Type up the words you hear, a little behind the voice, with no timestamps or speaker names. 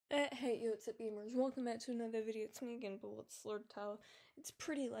Hey yo, what's up gamers? Welcome back to another video. It's me again, Bullets Lord Tower. It's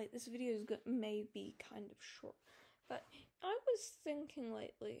pretty late. This video is may be kind of short. But I was thinking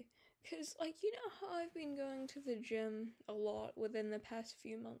lately, because you know how I've been going to the gym a lot within the past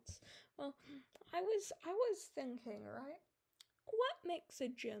few months? Well, I was thinking, right? What makes a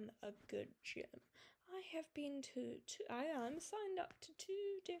gym a good gym? I have been I'm signed up to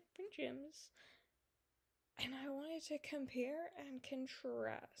 2 different gyms. And I wanted to compare and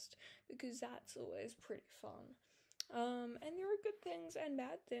contrast because that's always pretty fun. And there are good things and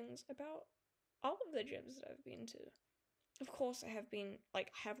bad things about all of the gyms that I've been to. Of course, I have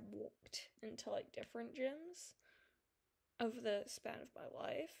walked into different gyms over the span of my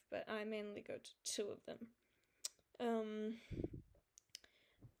life, but I mainly go to 2 of them.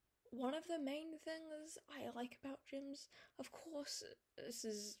 One of the main things I like about gyms, of course, this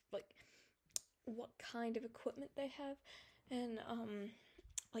is what kind of equipment they have and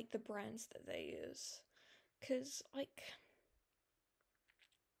the brands that they use, because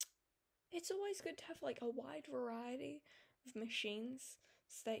it's always good to have a wide variety of machines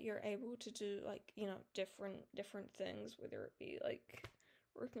so that you're able to do different things, whether it be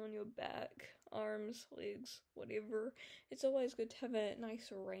working on your back, arms, legs, whatever. It's always good to have a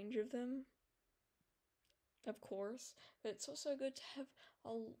nice range of them, of course, but it's also good to have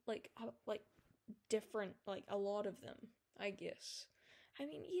a lot of them, I guess. I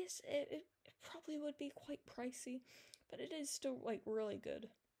mean, yes, it probably would be quite pricey, but it is still really good.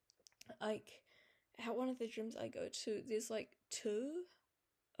 At one of the gyms I go to, there's two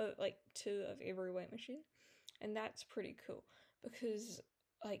of every weight machine, and that's pretty cool because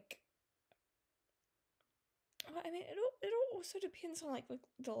it also depends on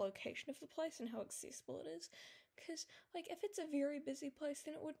the location of the place and how accessible it is. Because if it's a very busy place,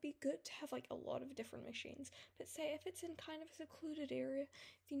 then it would be good to have a lot of different machines. But say if it's in kind of a secluded area,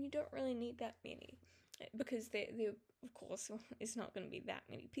 then you don't really need that many, because there of course is not going to be that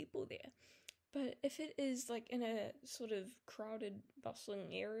many people there. But if it is in a sort of crowded,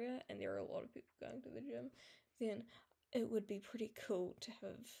 bustling area and there are a lot of people going to the gym, then it would be pretty cool to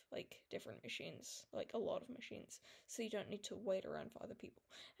have different machines, a lot of machines, so you don't need to wait around for other people.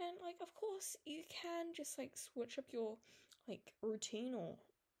 And of course you can just switch up your routine, or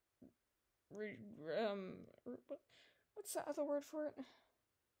what's the other word for it?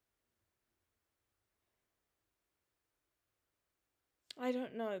 I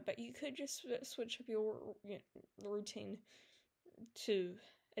don't know, but you could just switch up your routine to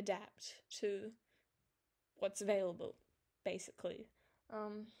adapt to what's available, basically.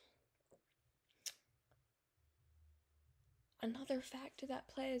 Another factor that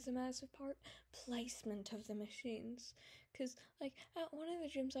plays a massive part: placement of the machines. Because at one of the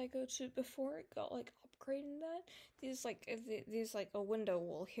gyms I go to, before it got upgraded, that there's a window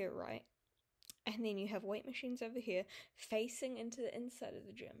wall here, right? And then you have weight machines over here facing into the inside of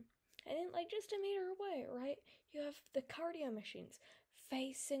the gym. And then just a meter away, right, you have the cardio machines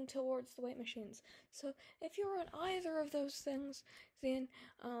facing towards the weight machines. So if you're on either of those things, then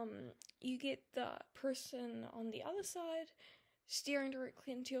you get the person on the other side staring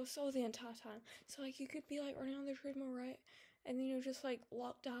directly into your soul the entire time. So you could be running on the treadmill, right? And then you're just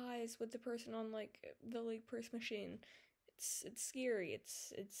locked eyes with the person on the leg press machine. It's scary.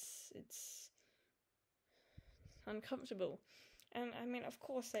 It's uncomfortable. And I mean, of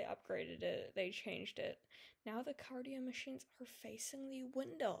course they upgraded it, they changed it. Now the cardio machines are facing the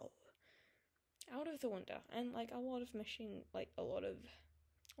window. Out of the window. And a lot of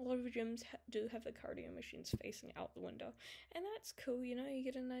gyms do have the cardio machines facing out the window. And that's cool, you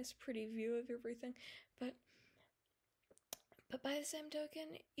get a nice pretty view of everything. But by the same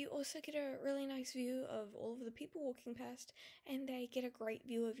token, you also get a really nice view of all of the people walking past, and they get a great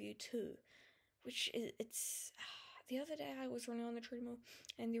view of you too. It's the other day I was running on the treadmill,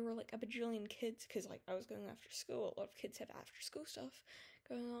 and there were a bajillion kids, because I was going after school. A lot of kids have after school stuff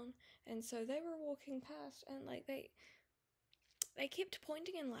going on, and so they were walking past, and they kept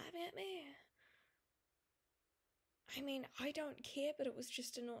pointing and laughing at me. I mean, I don't care, but it was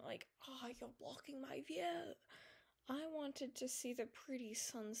just annoying, you're blocking my view. I wanted to see the pretty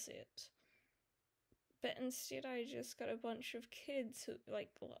sunset, but instead I just got a bunch of kids who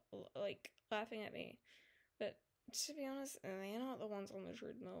laughing at me. But to be honest, they're not the ones on the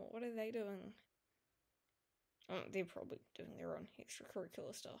treadmill. What are they doing? They're probably doing their own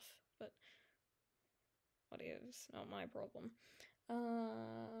extracurricular stuff, but whatever, it's not my problem.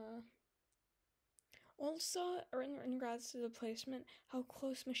 Also, in regards to the placement, how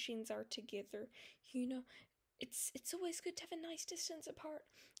close machines are together, it's always good to have a nice distance apart,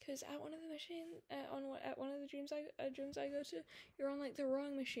 because at one of the at one of the gyms I go to, you're on like the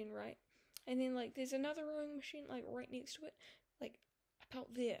rowing machine, right? And then like there's another rowing machine like right next to it, like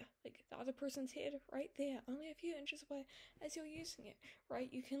about there, like the other person's head right there, only a few inches away as you're using it,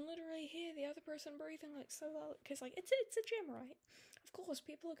 right? You can literally hear the other person breathing like so loud, because like it's a gym, right? Of course,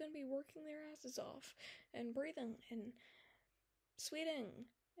 people are going to be working their asses off and breathing and sweating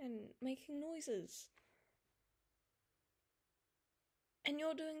and making noises. And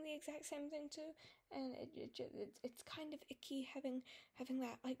you're doing the exact same thing too, and it's kind of icky having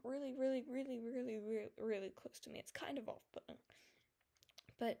that like really close to me. It's kind of off-putting,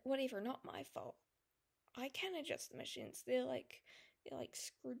 but whatever, not my fault. I can adjust the machines. They're like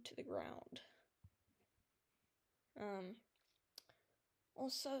screwed to the ground.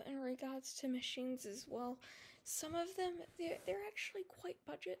 Also, in regards to machines as well, some of them they're actually quite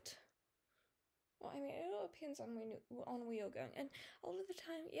budget. Well, I mean, it all depends on where you're going, and a lot of the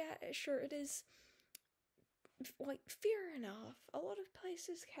time, yeah, sure, it is, like, fair enough. A lot of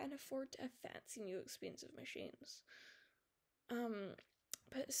places can afford to have fancy new expensive machines.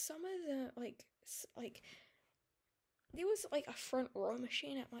 But some of the, like, there was, like, a front row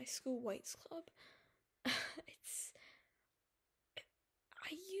machine at my school weights club. I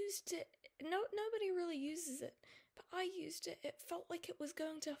used it, nobody really uses it, but I used it. It felt like it was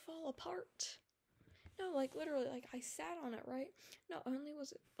going to fall apart. No, like, literally, like, I sat on it, right? Not only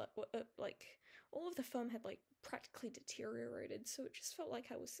was it, like, all of the foam had, like, practically deteriorated, so it just felt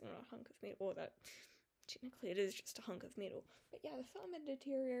like I was sitting on a hunk of metal, or that, technically it is just a hunk of metal, but yeah, the foam had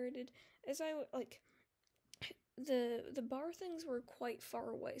deteriorated, as I, like, the bar things were quite far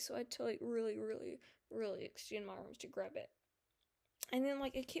away, so I had to, like, really extend my arms to grab it, and then,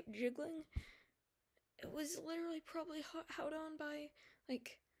 like, it kept jiggling. It was literally probably held on by,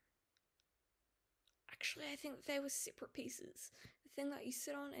 like, actually, I think they were separate pieces. The thing that you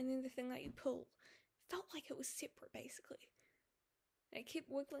sit on and then the thing that you pull. Felt like it was separate, basically. And it kept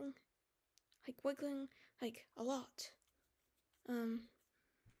wiggling, like, a lot.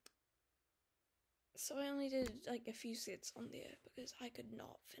 So I only did, like, a few sets on there, because I could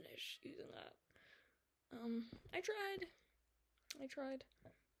not finish using that. I tried.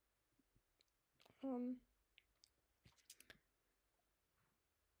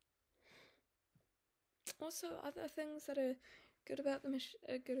 Also, other things that are good about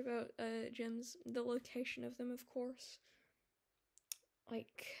gyms, the location of them, of course.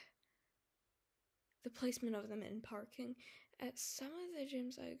 Like, the placement of them in parking. At some of the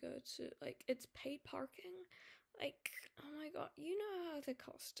gyms I go to, like, it's paid parking. Like, oh my god, you know how the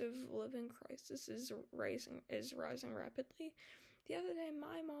cost of living crisis is rising rapidly. The other day,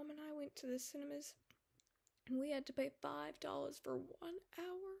 my mom and I went to the cinemas, and we had to pay $5 for 1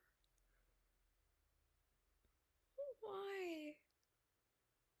 hour. Why?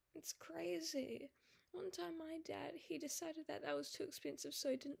 It's crazy. One time my dad, he decided that was too expensive, so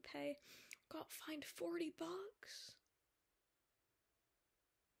he didn't pay. Got fined $40.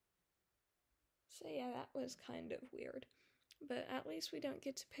 So yeah, that was kind of weird. But at least we don't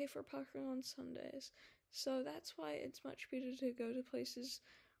get to pay for parking on Sundays. So that's why it's much better to go to places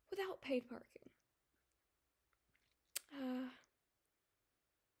without paid parking.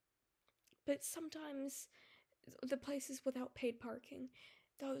 But sometimes the places without paid parking,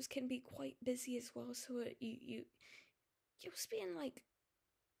 those can be quite busy as well, so you'll spend, like,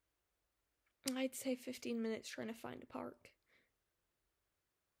 I'd say 15 minutes trying to find a park.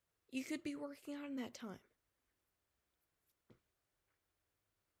 You could be working out in that time.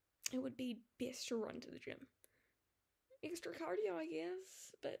 It would be best to run to the gym. Extra cardio, I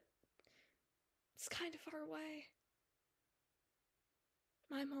guess, but it's kind of far away.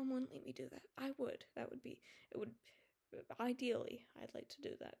 My mom wouldn't let me do that. I would. Ideally, I'd like to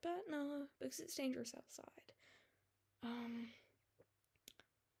do that, but no, because it's dangerous outside.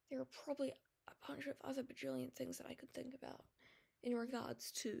 There are probably a bunch of other bajillion things that I could think about in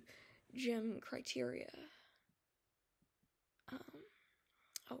regards to gym criteria.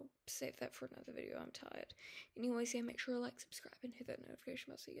 I'll save that for another video, I'm tired. Anyways, yeah, make sure to like, subscribe, and hit that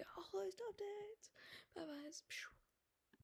notification bell so you get all those updates. Bye-bye.